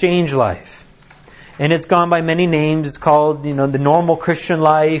the exchange life. And it's gone by many names. It's called, the normal Christian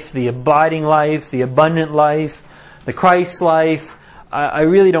life, the abiding life, the abundant life, the Christ life. I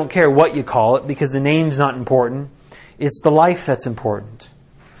really don't care what you call it because the name's not important. It's the life that's important.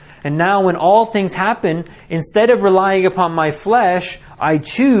 And now when all things happen, instead of relying upon my flesh, I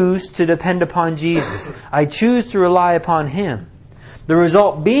choose to depend upon Jesus. I choose to rely upon Him. The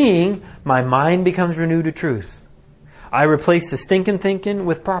result being, my mind becomes renewed to truth. I replace the stinking thinking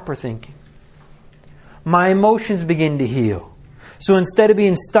with proper thinking. My emotions begin to heal. So instead of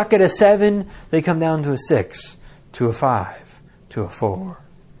being stuck at a 7, they come down to a 6, to a 5, to a 4.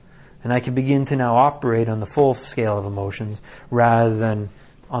 And I can begin to now operate on the full scale of emotions rather than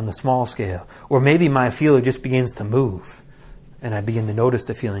on the small scale. Or maybe my feeler just begins to move and I begin to notice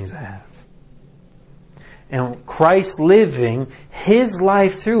the feelings I have. And Christ living His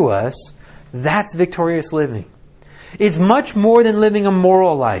life through us, that's victorious living. It's much more than living a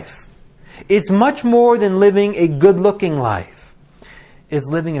moral life. It's much more than living a good-looking life. It's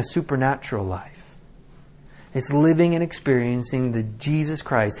living a supernatural life. It's living and experiencing the Jesus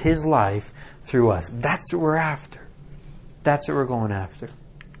Christ, His life through us. That's what we're after. That's what we're going after.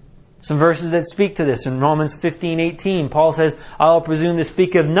 Some verses that speak to this. In Romans 15:18, Paul says, I'll presume to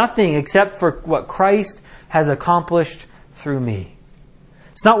speak of nothing except for what Christ has accomplished through me.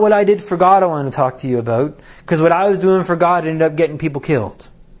 It's not what I did for God I want to talk to you about, because what I was doing for God ended up getting people killed.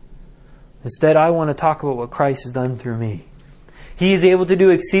 Instead, I want to talk about what Christ has done through me. He is able to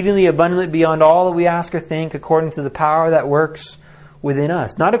do exceedingly abundantly beyond all that we ask or think, according to the power that works within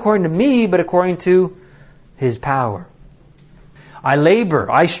us. Not according to me, but according to His power. I labor,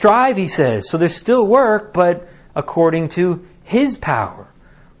 I strive, he says. So there's still work, but according to His power,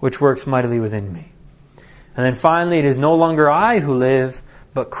 which works mightily within me. And then finally, it is no longer I who live,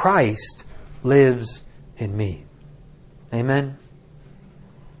 but Christ lives in me. Amen.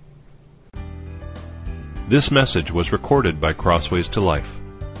 This message was recorded by Crossways to Life.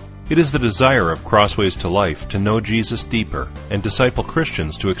 It is the desire of Crossways to Life to know Jesus deeper and disciple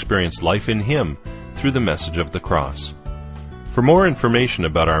Christians to experience life in Him through the message of the cross. For more information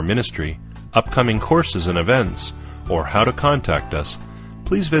about our ministry, upcoming courses and events, or how to contact us,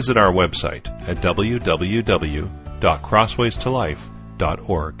 please visit our website at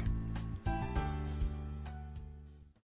www.crosswaystolife.org.